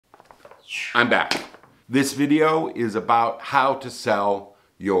I'm back. This video is about how to sell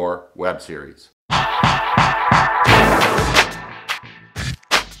your web series.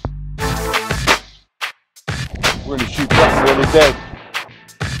 We're gonna shoot something the other day.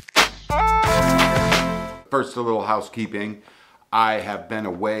 First, a little housekeeping. I have been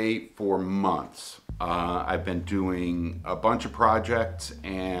away for months. I've been doing a bunch of projects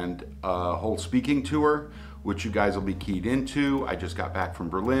and a whole speaking tour, which you guys will be keyed into. I just got back from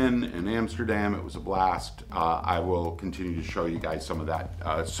Berlin and Amsterdam. It was a blast. I will continue to show you guys some of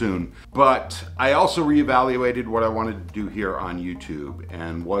that soon. But I also reevaluated what I wanted to do here on YouTube,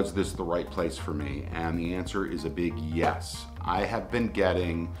 and was this the right place for me? And the answer is a big yes. I have been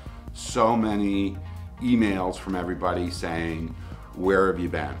getting so many emails from everybody saying, where have you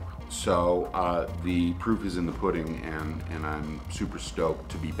been? So the proof is in the pudding, and I'm super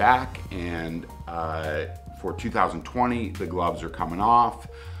stoked to be back. And for 2020, the gloves are coming off.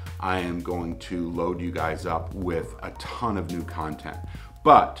 I am going to load you guys up with a ton of new content.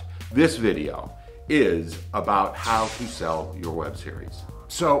 But this video is about how to sell your web series.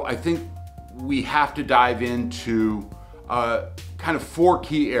 So I think we have to dive into kind of 4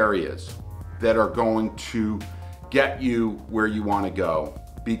 key areas that are going to get you where you want to go,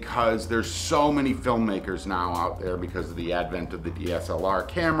 because there's so many filmmakers now out there because of the advent of the DSLR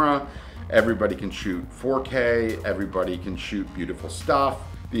camera. Everybody can shoot 4K, everybody can shoot beautiful stuff.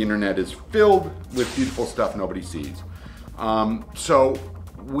 The internet is filled with beautiful stuff nobody sees. So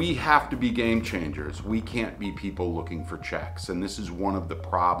we have to be game changers. We can't be people looking for checks. And this is one of the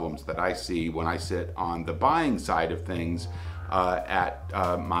problems that I see when I sit on the buying side of things at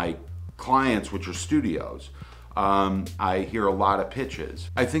my clients, which are studios. I hear a lot of pitches.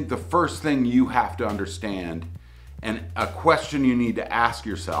 I think the first thing you have to understand, and a question you need to ask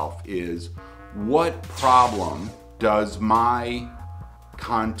yourself, is what problem does my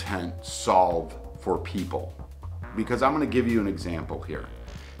content solve for people? Because I'm going to give you an example here.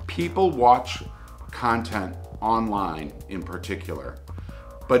 People watch content online in particular,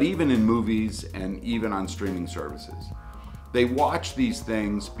 but even in movies and even on streaming services. They watch these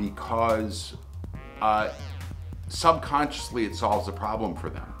things because subconsciously it solves a problem for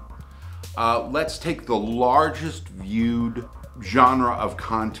them. Let's take the largest viewed genre of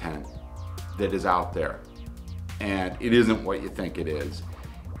content that is out there, and it isn't what you think it is.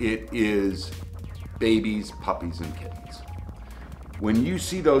 It is babies, puppies, and kittens. When you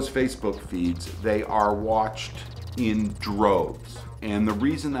see those Facebook feeds, they are watched in droves, and the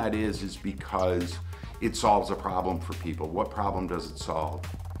reason that is because it solves a problem for people. What problem does it solve?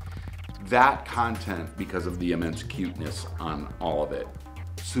 That content, because of the immense cuteness on all of it,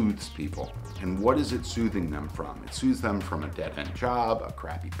 soothes people. And what is it soothing them from? It soothes them from a dead-end job, a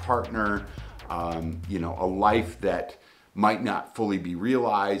crappy partner, a life that might not fully be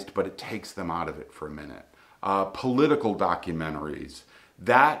realized, but it takes them out of it for a minute. Political documentaries,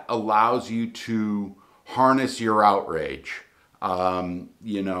 that allows you to harness your outrage, and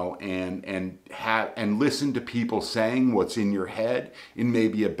listen to people saying what's in your head in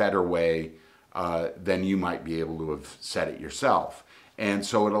maybe a better way than you might be able to have said it yourself. And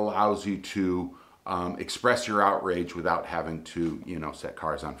so it allows you to express your outrage without having to, set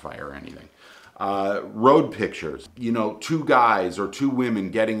cars on fire or anything. Road pictures, 2 guys or 2 women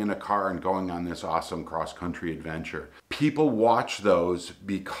getting in a car and going on this awesome cross-country adventure. People watch those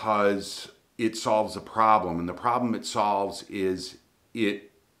because it solves a problem, and the problem it solves is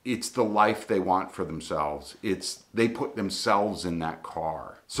it's the life they want for themselves. They put themselves in that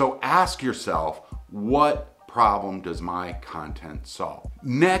car. So ask yourself, what problem does my content solve?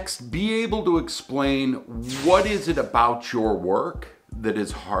 Next, be able to explain what is it about your work that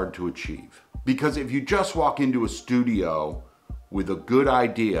is hard to achieve. Because if you just walk into a studio with a good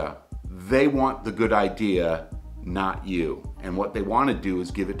idea, they want the good idea, not you. And what they want to do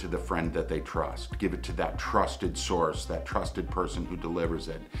is give it to the friend that they trust. Give it to that trusted source, that trusted person who delivers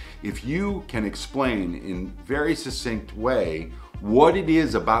it. If you can explain in very succinct way what it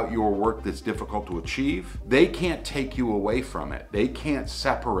is about your work that's difficult to achieve, they can't take you away from it. They can't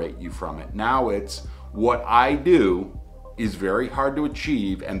separate you from it. Now it's, what I do is very hard to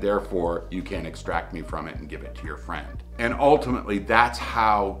achieve, and therefore you can't extract me from it and give it to your friend. And ultimately, that's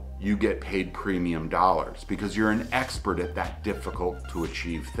how you get paid premium dollars, because you're an expert at that difficult to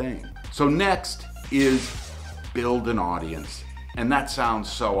achieve thing. So next is build an audience. And that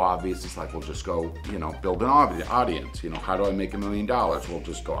sounds so obvious. It's like, we'll just go, build an audience. How do I make $1 million? We'll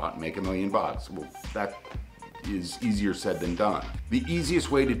just go out and make $1 million. Well, that is easier said than done. The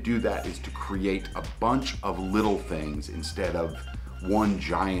easiest way to do that is to create a bunch of little things instead of one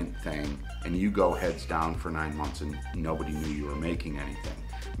giant thing, and you go heads down for 9 months and nobody knew you were making anything.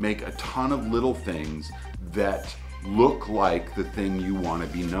 Make a ton of little things that look like the thing you want to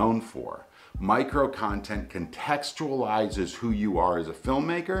be known for. Micro content contextualizes who you are as a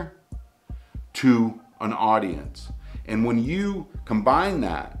filmmaker to an audience. And when you combine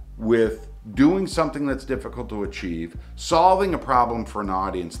that with doing something that's difficult to achieve, solving a problem for an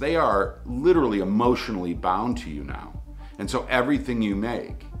audience, they are literally emotionally bound to you now. And so everything you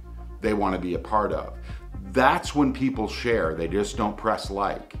make, they want to be a part of. That's when people share, they just don't press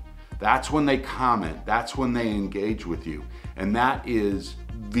like. That's when they comment, that's when they engage with you. And that is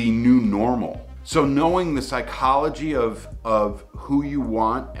the new normal. So knowing the psychology of who you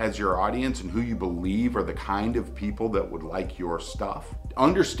want as your audience and who you believe are the kind of people that would like your stuff,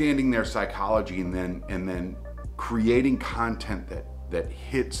 understanding their psychology and then creating content that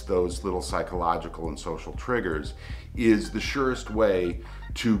hits those little psychological and social triggers is the surest way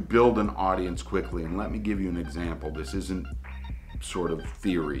to build an audience quickly. And let me give you an example. This isn't sort of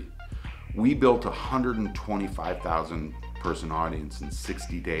theory. We built a 125,000 person audience in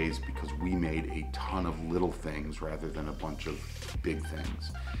 60 days because we made a ton of little things rather than a bunch of big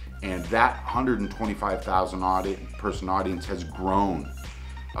things. And that 125,000 person audience has grown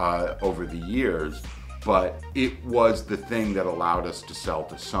over the years, but it was the thing that allowed us to sell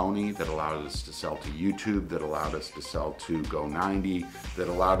to Sony, that allowed us to sell to YouTube, that allowed us to sell to Go90, that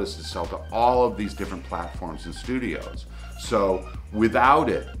allowed us to sell to all of these different platforms and studios. So without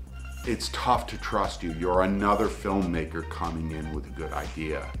it, it's tough to trust you. You're another filmmaker coming in with a good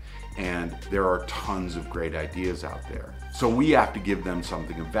idea. And there are tons of great ideas out there. So we have to give them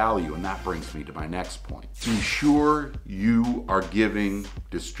something of value, and that brings me to my next point. Be sure you are giving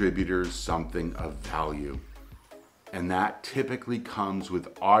distributors something of value. And that typically comes with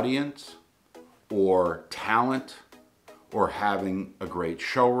audience or talent or having a great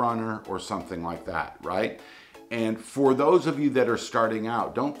showrunner or something like that, right? And for those of you that are starting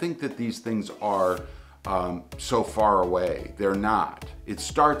out, don't think that these things are so far away. They're not. It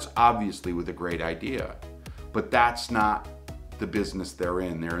starts obviously with a great idea, but that's not the business they're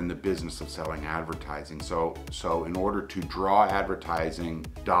in. They're in the business of selling advertising. So in order to draw advertising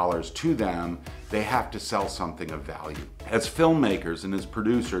dollars to them, they have to sell something of value. As filmmakers and as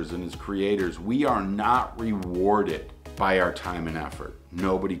producers and as creators, we are not rewarded by our time and effort.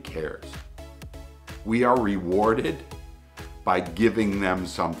 Nobody cares. We are rewarded by giving them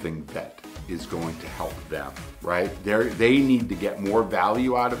something that is going to help them, right? They need to get more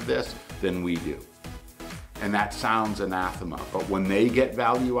value out of this than we do. And that sounds anathema, but when they get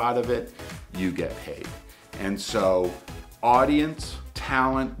value out of it, you get paid. And so audience,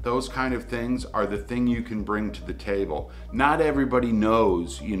 talent, those kind of things are the thing you can bring to the table. Not everybody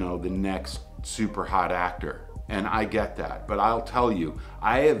knows, the next super hot actor. And I get that, but I'll tell you,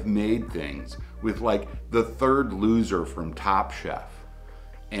 I have made things with like the third loser from Top Chef,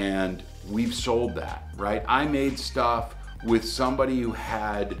 and we've sold that, right? I made stuff with somebody who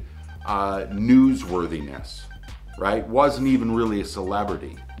had newsworthiness, right? Wasn't even really a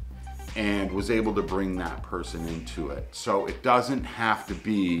celebrity, and was able to bring that person into it. So it doesn't have to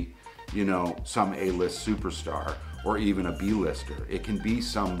be, some A-list superstar or even a B-lister. It can be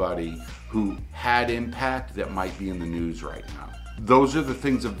somebody who had impact that might be in the news right now. Those are the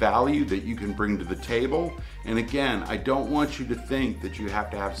things of value that you can bring to the table. And again, I don't want you to think that you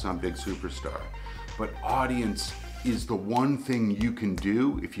have to have some big superstar, but audience is the one thing you can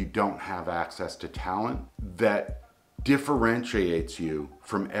do if you don't have access to talent that differentiates you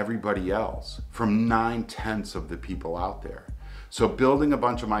from everybody else, from 9/10 of the people out there. So building a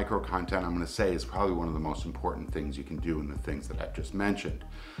bunch of micro content, I'm going to say, is probably one of the most important things you can do in the things that I've just mentioned.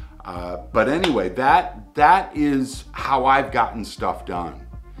 But anyway, that is how I've gotten stuff done.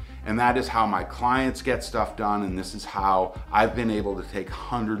 And that is how my clients get stuff done. And this is how I've been able to take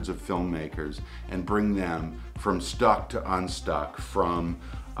hundreds of filmmakers and bring them from stuck to unstuck, from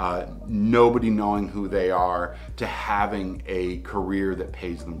nobody knowing who they are to having a career that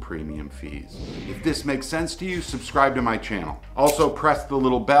pays them premium fees. If this makes sense to you, subscribe to my channel. Also press the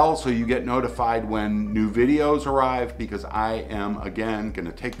little bell so you get notified when new videos arrive, because I am, again,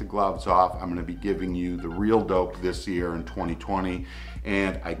 gonna take the gloves off. I'm gonna be giving you the real dope this year in 2020,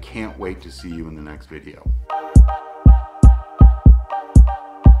 and I can't wait to see you in the next video.